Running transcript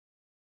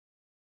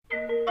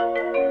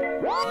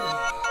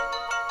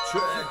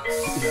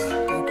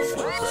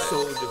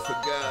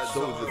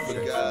Soldier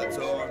for God's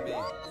army.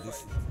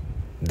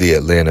 The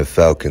Atlanta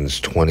Falcons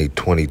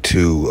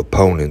 2022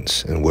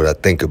 opponents and what I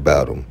think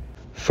about them.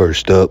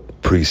 First up,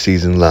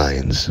 preseason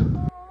Lions.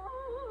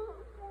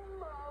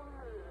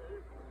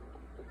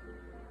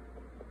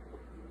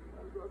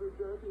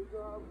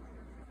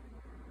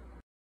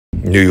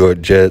 New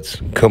York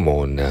Jets, come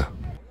on now.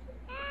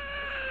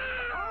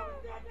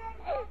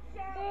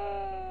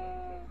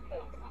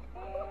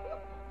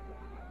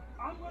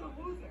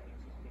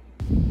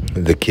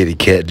 The Kitty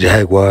Cat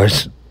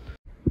Jaguars.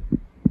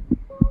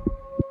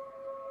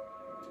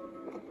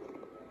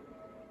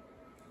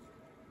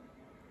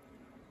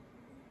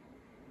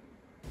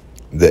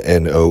 The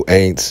NO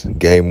Aints,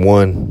 game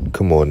one.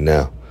 Come on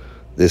now.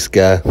 This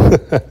guy.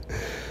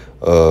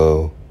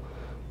 Run,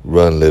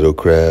 little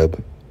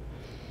crab.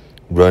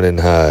 Run and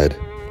hide.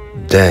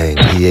 Dang,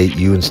 he ate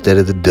you instead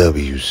of the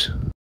W's.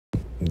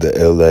 The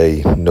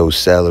LA no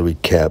salary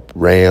cap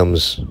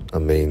Rams. I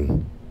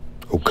mean,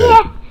 okay.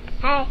 Yeah.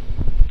 Hi.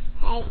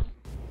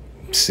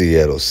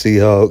 Seattle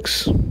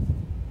Seahawks.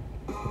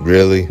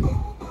 Really?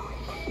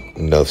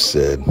 Enough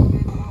said.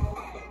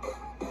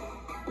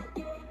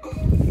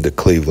 The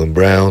Cleveland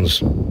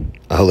Browns.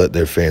 I'll let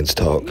their fans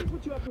talk. Here's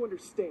what you have to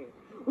understand.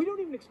 We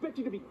don't even expect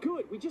you to be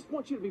good. We just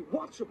want you to be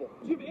watchable.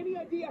 Do you have any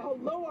idea how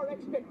low our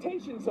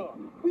expectations are?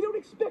 We don't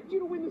expect you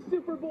to win the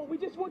Super Bowl. We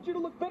just want you to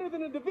look better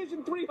than a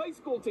Division III high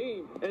school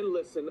team. And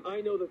listen,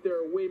 I know that there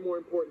are way more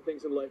important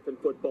things in life than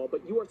football,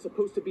 but you are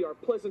supposed to be our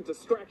pleasant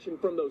distraction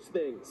from those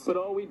things. But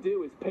all we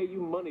do is pay you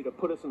money to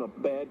put us in a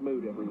bad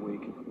mood every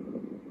week.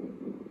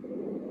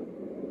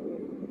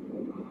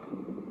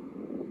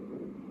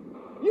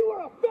 You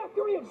are a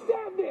factory of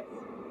sadness!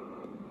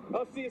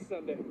 I'll see you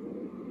Sunday.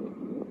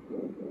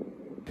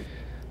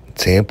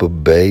 Tampa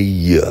Bay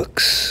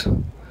Yucks.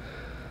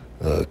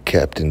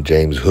 Captain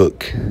James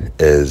Hook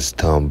as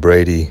Tom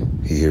Brady.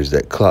 He hears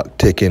that clock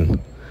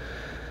ticking.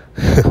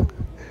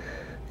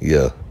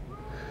 Yeah.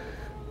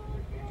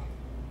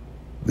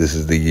 This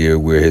is the year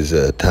where his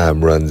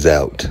time runs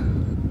out.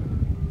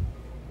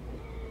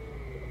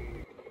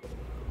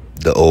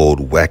 The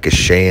old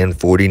Waukeshan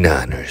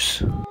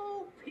 49ers.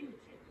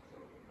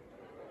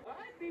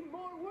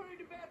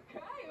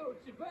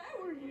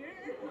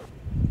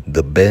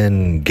 The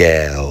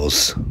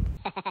Bengals.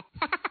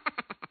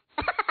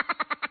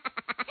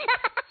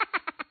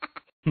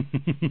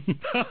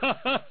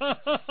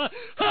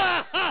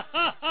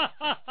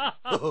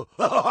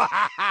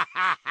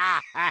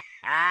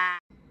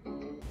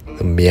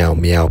 The Meow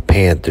Meow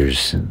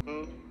Panthers.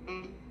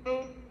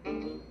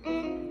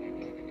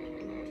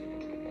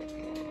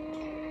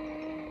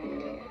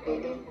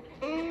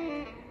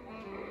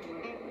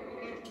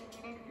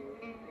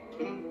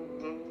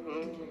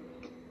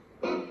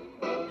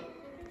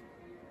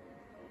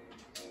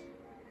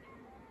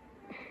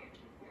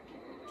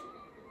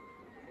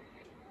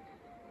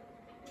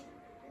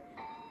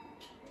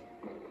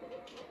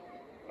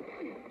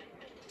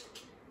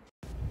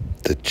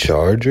 The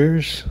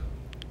Chargers?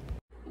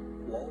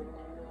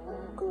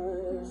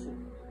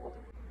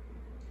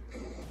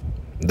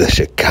 The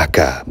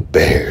Chicago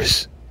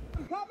Bears.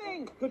 I'm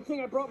coming! Good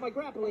thing I brought my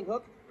grappling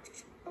hook.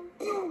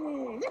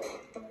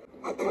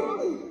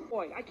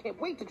 Boy, I can't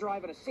wait to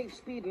drive at a safe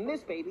speed in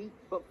this baby.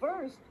 But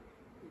first...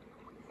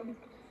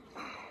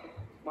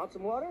 Want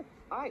some water?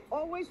 I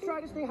always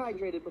try to stay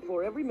hydrated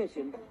before every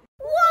mission.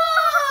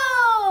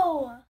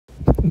 Whoa!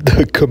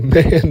 The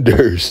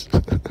Commanders.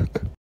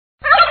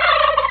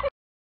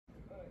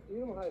 You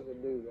don't have to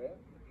do that.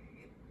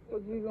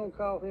 What you gonna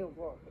call him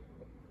for?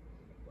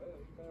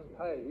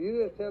 Hey,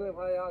 you just tell him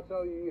how I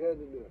told you had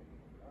to do it.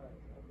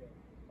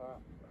 All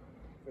right.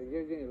 If he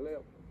gives you any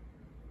left,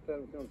 tell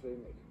him to come see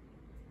me.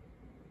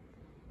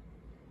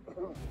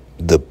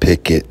 The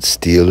Pickett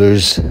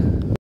Steelers.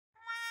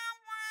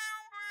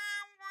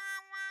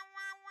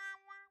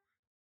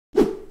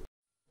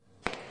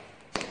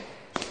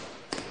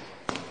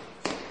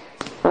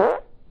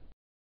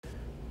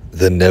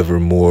 The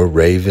Nevermore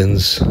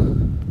Ravens.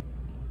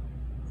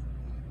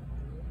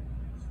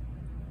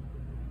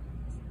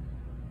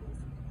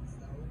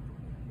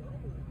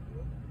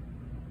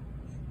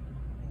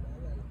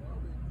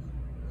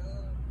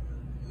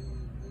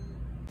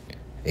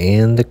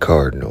 And the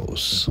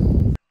Cardinals.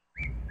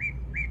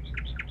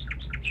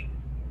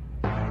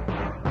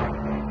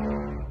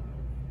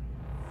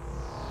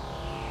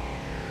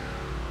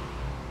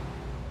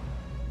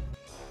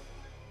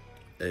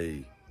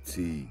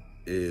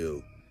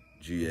 ATL.GA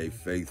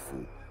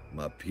Faithful,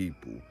 my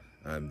people.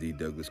 I'm the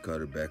Douglas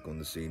Carter, back on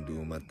the scene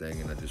doing my thing,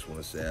 and I just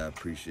want to say I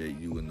appreciate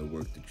you and the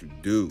work that you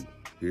do.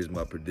 Here's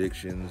my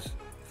predictions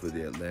for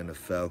the Atlanta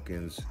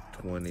Falcons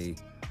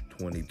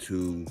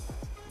 2022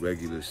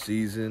 regular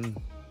season.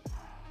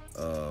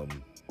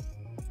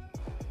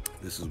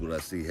 This is what I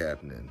see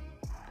happening.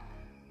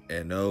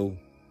 NO,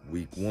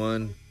 week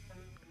 1,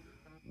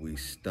 we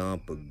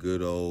stomp a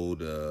good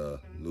old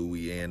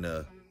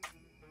Louisiana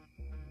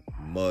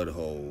mud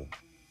hole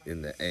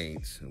in the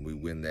Aints, and we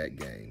win that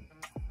game.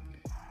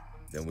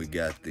 Then we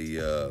got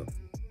the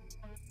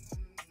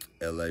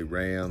LA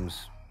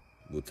Rams.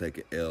 We'll take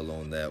an L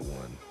on that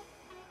one.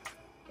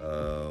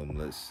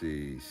 Let's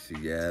see,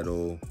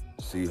 Seattle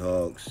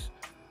Seahawks.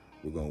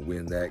 We're gonna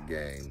win that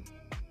game.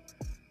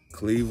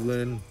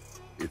 Cleveland,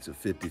 it's a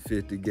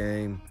 50-50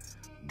 game,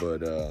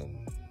 but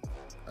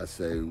I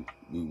say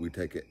we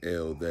take an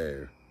L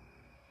there.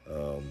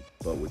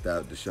 But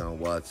without Deshaun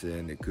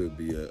Watson, it could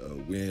be a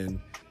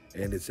win,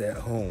 and it's at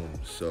home.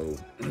 So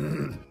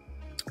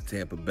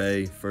Tampa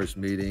Bay, first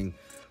meeting,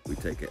 we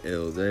take an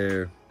L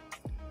there.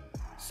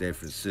 San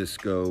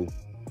Francisco,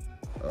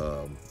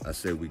 I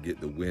say we get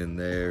the win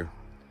there.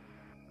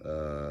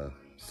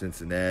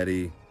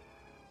 Cincinnati,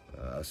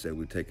 I say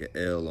we take an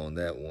L on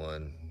that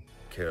one.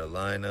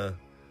 Carolina,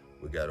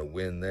 we got a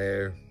win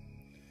there.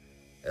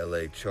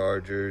 LA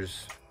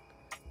Chargers,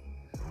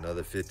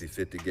 another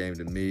 50-50 game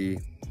to me,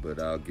 but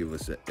I'll give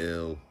us an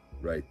L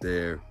right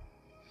there.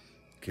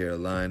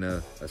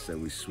 Carolina, I say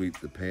we sweep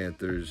the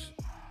Panthers.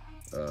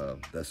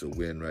 That's a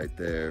win right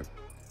there.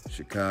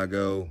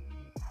 Chicago,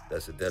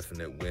 that's a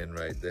definite win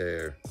right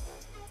there.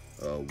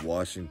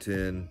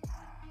 Washington,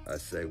 I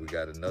say we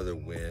got another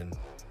win.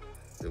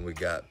 Then we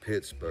got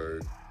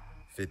Pittsburgh,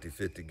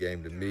 50-50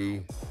 game to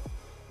me.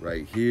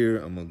 Right here,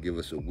 I'm gonna give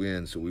us a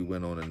win. So we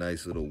went on a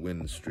nice little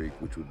winning streak,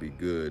 which would be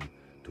good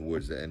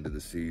towards the end of the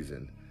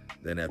season.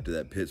 Then after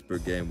that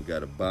Pittsburgh game, we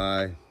got a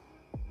bye.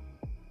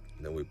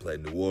 Then we play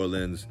New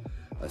Orleans.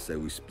 I say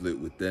we split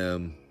with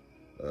them,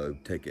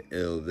 take an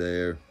L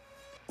there.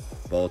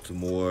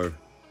 Baltimore,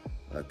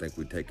 I think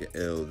we take an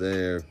L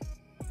there.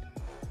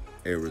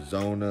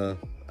 Arizona,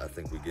 I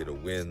think we get a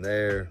win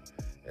there.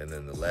 And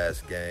then the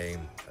last game,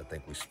 I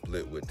think we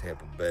split with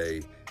Tampa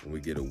Bay and we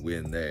get a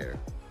win there.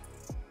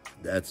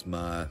 That's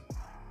my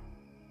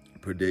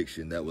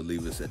prediction. That would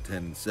leave us at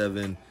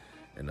 10-7,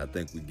 and I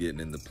think we're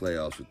getting in the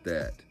playoffs with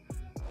that.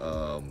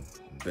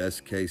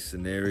 Best case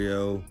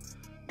scenario,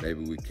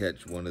 maybe we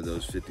catch one of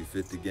those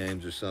 50-50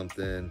 games or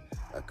something.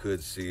 I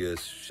could see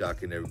us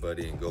shocking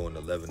everybody and going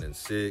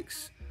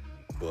 11-6,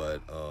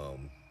 but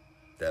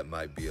that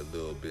might be a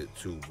little bit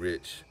too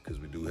rich because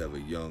we do have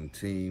a young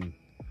team.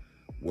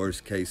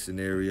 Worst case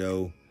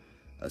scenario,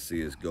 I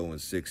see us going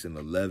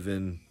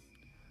 6-11.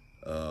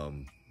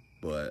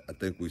 But I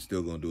think we're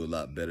still going to do a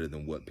lot better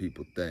than what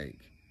people think.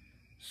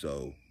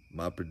 So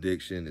my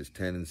prediction is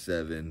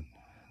 10-7.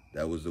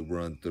 That was the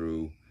run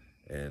through.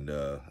 And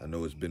I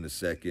know it's been a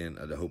second.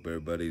 I hope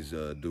everybody's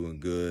doing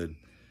good.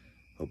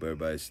 Hope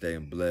everybody's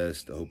staying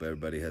blessed. I hope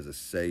everybody has a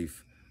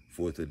safe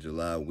 4th of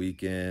July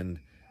weekend.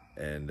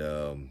 And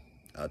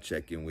I'll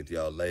check in with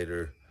y'all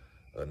later.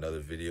 Another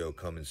video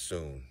coming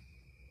soon.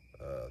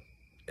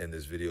 End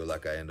this video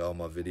like I end all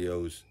my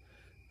videos.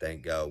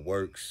 Thank God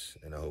works,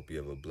 and I hope you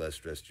have a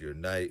blessed rest of your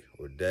night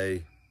or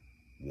day.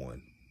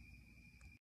 1.